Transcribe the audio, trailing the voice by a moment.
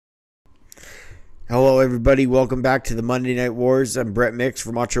Hello everybody, welcome back to the Monday Night Wars. I'm Brett Mix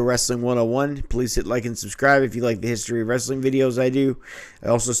from Macho Wrestling 101. Please hit like and subscribe if you like the history of wrestling videos I do. I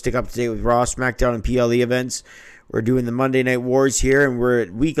also stick up to date with Raw, SmackDown, and PLE events. We're doing the Monday Night Wars here, and we're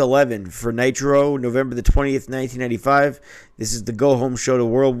at week 11 for Nitro, November the 20th, 1995. This is the go-home show to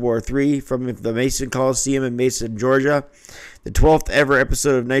World War III from the Mason Coliseum in Mason, Georgia. The 12th ever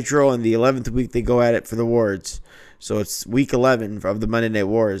episode of Nitro, and the 11th week they go at it for the awards. So it's week 11 of the Monday Night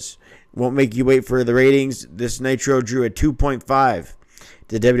Wars. Won't make you wait for the ratings. This Nitro drew a 2.5.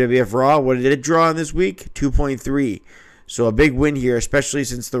 The WWF Raw, what did it draw on this week? 2.3. So a big win here, especially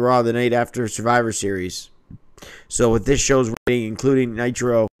since the Raw the night after Survivor Series. So with this show's rating, including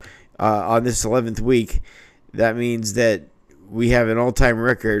Nitro, on this 11th week, that means that we have an all-time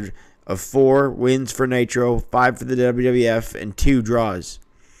record of 4 wins for Nitro, 5 for the WWF, and 2 draws.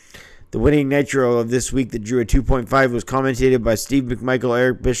 The winning Nitro of this week that drew a 2.5 was commentated by Steve McMichael,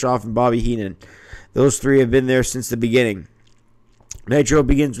 Eric Bischoff, and Bobby Heenan. Those 3 have been there since the beginning. Nitro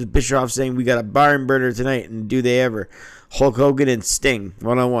begins with Bischoff saying, "We got a barn burner tonight, and do they ever." Hulk Hogan and Sting,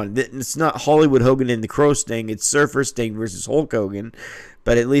 one-on-one. It's not Hollywood Hogan and the Crow Sting, it's Surfer Sting versus Hulk Hogan,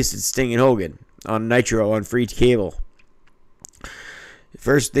 but at least it's Sting and Hogan on Nitro on free cable.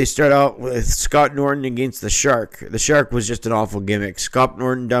 First, they start out with Scott Norton against the Shark. The Shark was just an awful gimmick. Scott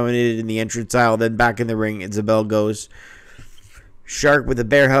Norton dominated in the entrance aisle, then back in the ring as the bell goes. Shark with a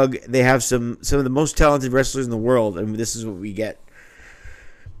bear hug. They have some of the most talented wrestlers in the world, and this is what we get.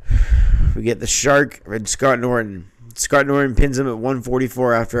 We get the Shark and Scott Norton. Scott Norton pins him at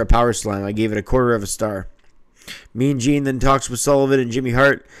 144 after a power slam. I gave it a 1/4 of a star. Mean Gene then talks with Sullivan and Jimmy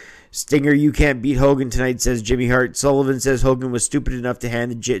Hart. "Stinger, you can't beat Hogan tonight," says Jimmy Hart. Sullivan says Hogan was stupid enough to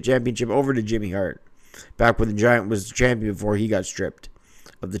hand the championship over to Jimmy Hart, back when the Giant was the champion before he got stripped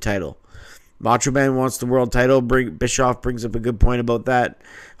of the title. Macho Man wants the world title. Bischoff brings up a good point about that.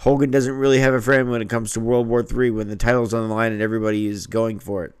 Hogan doesn't really have a friend when it comes to World War III, when the title's on the line and everybody is going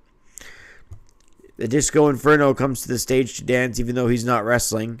for it. The Disco Inferno comes to the stage to dance, even though he's not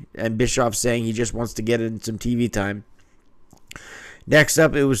wrestling, and Bischoff saying he just wants to get in some TV time. Next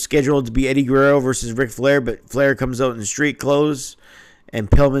up, it was scheduled to be Eddie Guerrero versus Ric Flair, but Flair comes out in street clothes,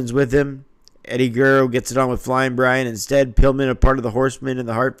 and Pillman's with him. Eddie Guerrero gets it on with Flying Brian instead. Pillman, a part of the Horsemen and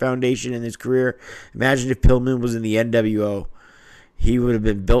the Hart Foundation in his career. Imagine if Pillman was in the NWO. He would have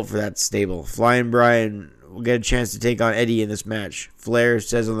been built for that stable. Flying Brian will get a chance to take on Eddie in this match. Flair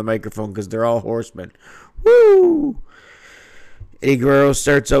says on the microphone, because they're all horsemen. Woo! Eddie Guerrero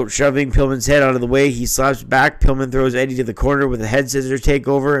starts out shoving Pillman's head out of the way. He slaps back. Pillman throws Eddie to the corner with a head scissors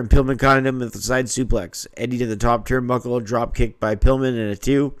takeover, and Pillman caught him with a side suplex. Eddie to the top turnbuckle, drop kick by Pillman and a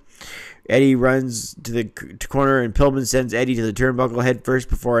 2. Eddie runs to the corner, and Pillman sends Eddie to the turnbuckle head first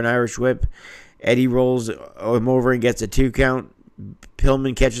before an Irish whip. Eddie rolls him over and gets a 2 count.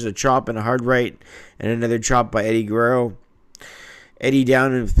 Pillman catches a chop and a hard right, and another chop by Eddie Guerrero. Eddie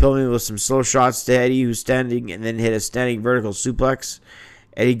down and Pillman with some slow shots to Eddie, who's standing, and then hit a standing vertical suplex.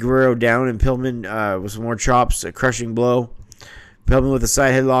 Eddie Guerrero down and Pillman with some more chops, a crushing blow. Pillman with a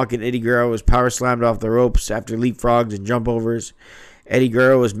side headlock, and Eddie Guerrero was power slammed off the ropes after leapfrogs and jump overs. Eddie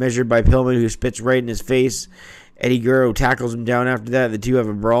Guerrero was measured by Pillman, who spits right in his face. Eddie Guerrero tackles him down after that. The two have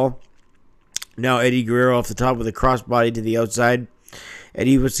a brawl. Now Eddie Guerrero off the top with a crossbody to the outside.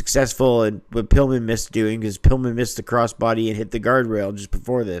 Eddie was successful in what Pillman missed doing, because Pillman missed the crossbody and hit the guardrail just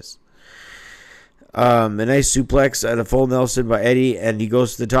before this. A nice suplex at a full Nelson by Eddie, and he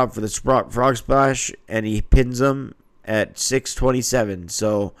goes to the top for the frog splash, and he pins him at 6:27.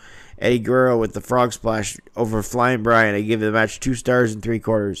 So Eddie Guerrero with the frog splash over Flying Brian. I give the match 2 stars and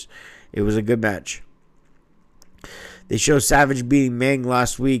 3/4. It was a good match. They show Savage beating Meng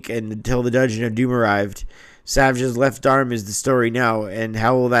last week, and until the Dungeon of Doom arrived. Savage's left arm is the story now, and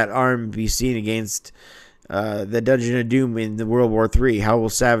how will that arm be seen against the Dungeon of Doom in the World War III? How will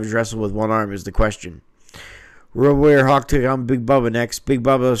Savage wrestle with one arm is the question. Road Warrior Hawk took on Big Bubba next. Big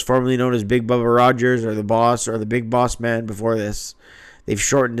Bubba was formerly known as Big Bubba Rogers, or the Boss, or the Big Boss Man before this. They've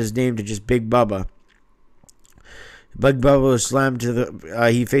shortened his name to just Big Bubba. Big Bubba was slammed to the...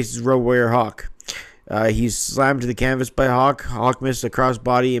 he faces Road Warrior Hawk. He's slammed to the canvas by Hawk. Hawk missed a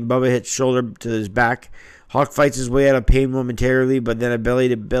crossbody, and Bubba hits shoulder to his back. Hawk fights his way out of pain momentarily, but then a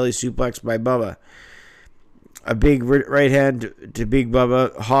belly-to-belly suplex by Bubba. A big right hand to Big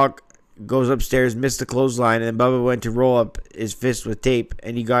Bubba. Hawk goes upstairs, missed the clothesline, and then Bubba went to roll up his fist with tape,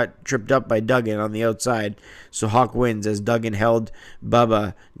 and he got tripped up by Duggan on the outside. So Hawk wins as Duggan held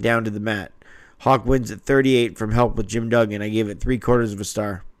Bubba down to the mat. Hawk wins at 38 from help with Jim Duggan. I gave it 3/4 of a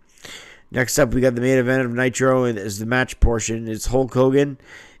star. Next up, we got the main event of Nitro, and as the match portion, it's Hulk Hogan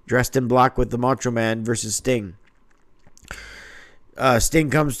dressed in black with the Macho Man versus Sting. Sting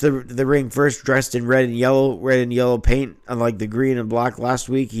comes to the ring first, dressed in red and yellow paint. Unlike the green and black last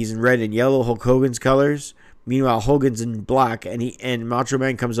week, he's in red and yellow, Hulk Hogan's colors. Meanwhile, Hogan's in black, and Macho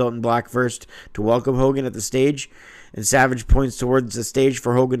Man comes out in black first to welcome Hogan at the stage. And Savage points towards the stage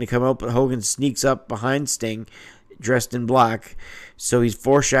for Hogan to come out, but Hogan sneaks up behind Sting, dressed in black. So he's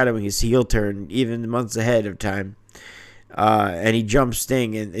foreshadowing his heel turn, even months ahead of time. And he jumps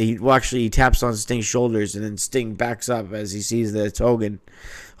Sting, and he taps on Sting's shoulders, and then Sting backs up as he sees that it's Hogan.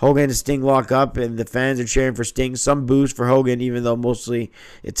 Hogan and Sting lock up, and the fans are cheering for Sting. Some boos for Hogan, even though mostly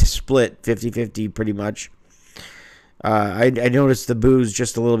it's split 50-50 pretty much. I noticed the boos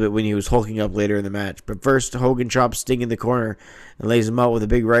just a little bit when he was hulking up later in the match. But first, Hogan chops Sting in the corner and lays him out with a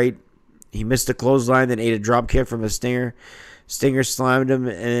big right. He missed a clothesline, then ate a drop kick from a Stinger. Stinger slammed him,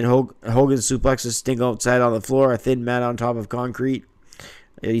 and then Hogan suplexes Sting outside on the floor, a thin mat on top of concrete.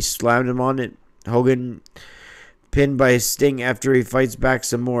 And he slammed him on it. Hogan pinned by Sting after he fights back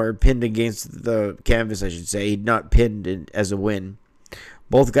some more. Pinned against the canvas, I should say. He'd not pinned as a win.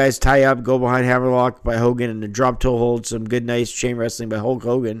 Both guys tie up, go behind hammerlock by Hogan, and a drop toe hold. Some good, nice chain wrestling by Hulk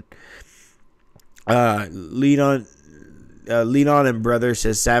Hogan. Lean on him, brother,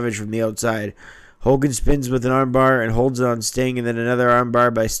 says Savage from the outside. Hogan spins with an armbar and holds it on Sting, and then another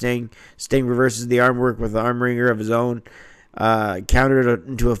armbar by Sting. Sting reverses the arm work with an arm wringer of his own. Countered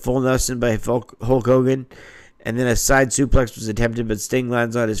into a full Nelson by Hulk Hogan. And then a side suplex was attempted, but Sting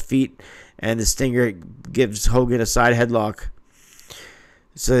lands on his feet, and the Stinger gives Hogan a side headlock.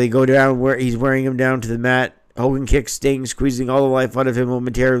 So they go down where he's wearing him down to the mat. Hogan kicks Sting, squeezing all the life out of him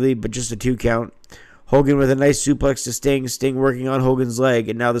momentarily, but just a 2 count. Hogan with a nice suplex to Sting. Sting working on Hogan's leg,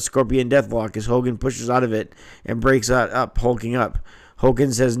 and now the Scorpion Deathlock as Hogan pushes out of it and breaks up, hulking up.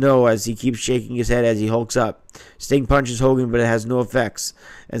 Hogan says no as he keeps shaking his head as he hulks up. Sting punches Hogan, but it has no effects,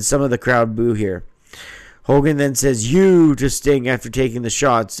 and some of the crowd boo here. Hogan then says "you" to Sting after taking the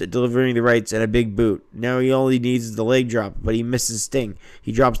shots, delivering the rights and a big boot. Now he only needs the leg drop, but he misses Sting.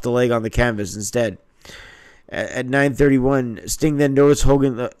 He drops the leg on the canvas instead. At 9:31, Sting then noticed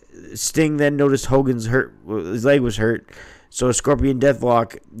Hogan's hurt. His leg was hurt, so a Scorpion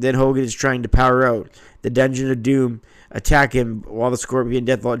Deathlock. Then Hogan is trying to power out. The Dungeon of Doom attack him while the Scorpion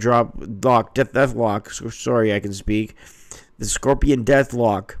Deathlock. Sorry, I can speak. The Scorpion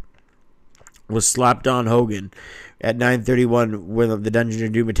Deathlock was slapped on Hogan at 9:31 when the Dungeon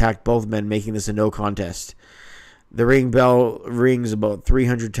of Doom attacked both men, making this a no contest. The ring bell rings about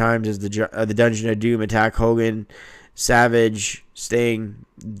 300 times as the Dungeon of Doom attack Hogan, Savage, Sting.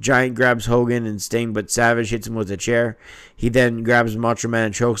 Giant grabs Hogan and Sting, but Savage hits him with a chair. He then grabs Macho Man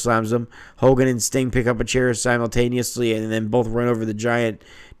and chokeslams him. Hogan and Sting pick up a chair simultaneously, and then both run over the Giant,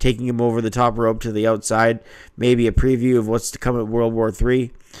 taking him over the top rope to the outside. Maybe a preview of what's to come at World War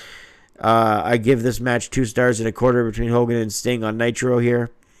III. I give this match 2 stars and a quarter between Hogan and Sting on Nitro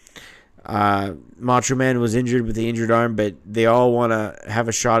here. Macho Man was injured with the injured arm, but they all want to have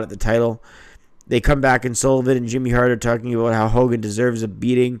a shot at the title. They come back, and Sullivan and Jimmy Hart are talking about how Hogan deserves a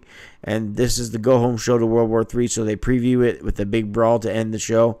beating, and this is the go-home show to World War III, so they preview it with a big brawl to end the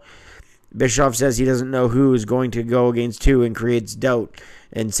show. Bischoff says he doesn't know who is going to go against who and creates doubt,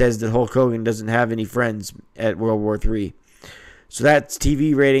 and says that Hulk Hogan doesn't have any friends at World War III. So that's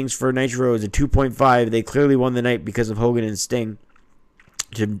TV ratings for Nitro is a 2.5. They clearly won the night because of Hogan and Sting.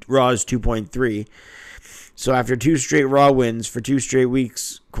 To Raw's 2.3. So after 2 straight Raw wins for 2 straight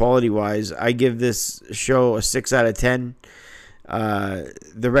weeks, quality-wise, I give this show a 6 out of 10.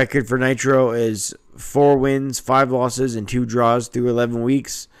 The record for Nitro is 4 wins, 5 losses, and 2 draws through 11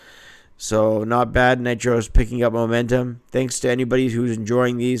 weeks. So not bad. Nitro is picking up momentum. Thanks to anybody who's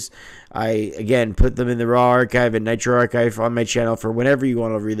enjoying these. I, again, put them in the Raw archive and Nitro archive on my channel for whenever you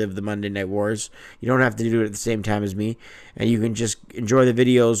want to relive the Monday Night Wars. You don't have to do it at the same time as me. And you can just enjoy the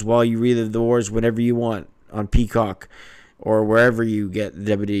videos while you relive the wars whenever you want on Peacock or wherever you get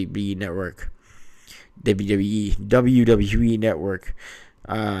the WWE Network. WWE Network.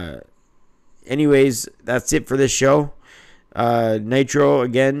 Anyways, that's it for this show. Nitro,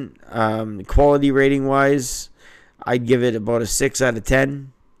 again, quality rating wise, I'd give it about a 6 out of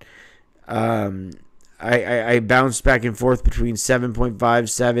 10. I bounced back and forth between 7.5,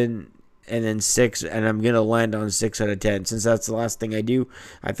 7, and then 6, and I'm going to land on 6 out of 10. Since that's the last thing I do,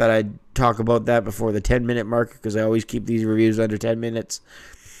 I thought I'd talk about that before the 10-minute mark, because I always keep these reviews under 10 minutes,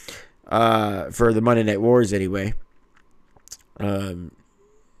 for the Monday Night Wars anyway.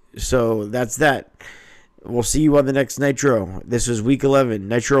 So that's that. We'll see you on the next Nitro. This was week 11.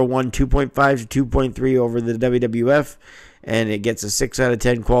 Nitro won 2.5 to 2.3 over the WWF, and it gets a 6 out of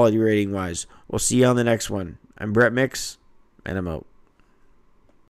 10 quality rating wise. We'll see you on the next one. I'm Brett Mix, and I'm out.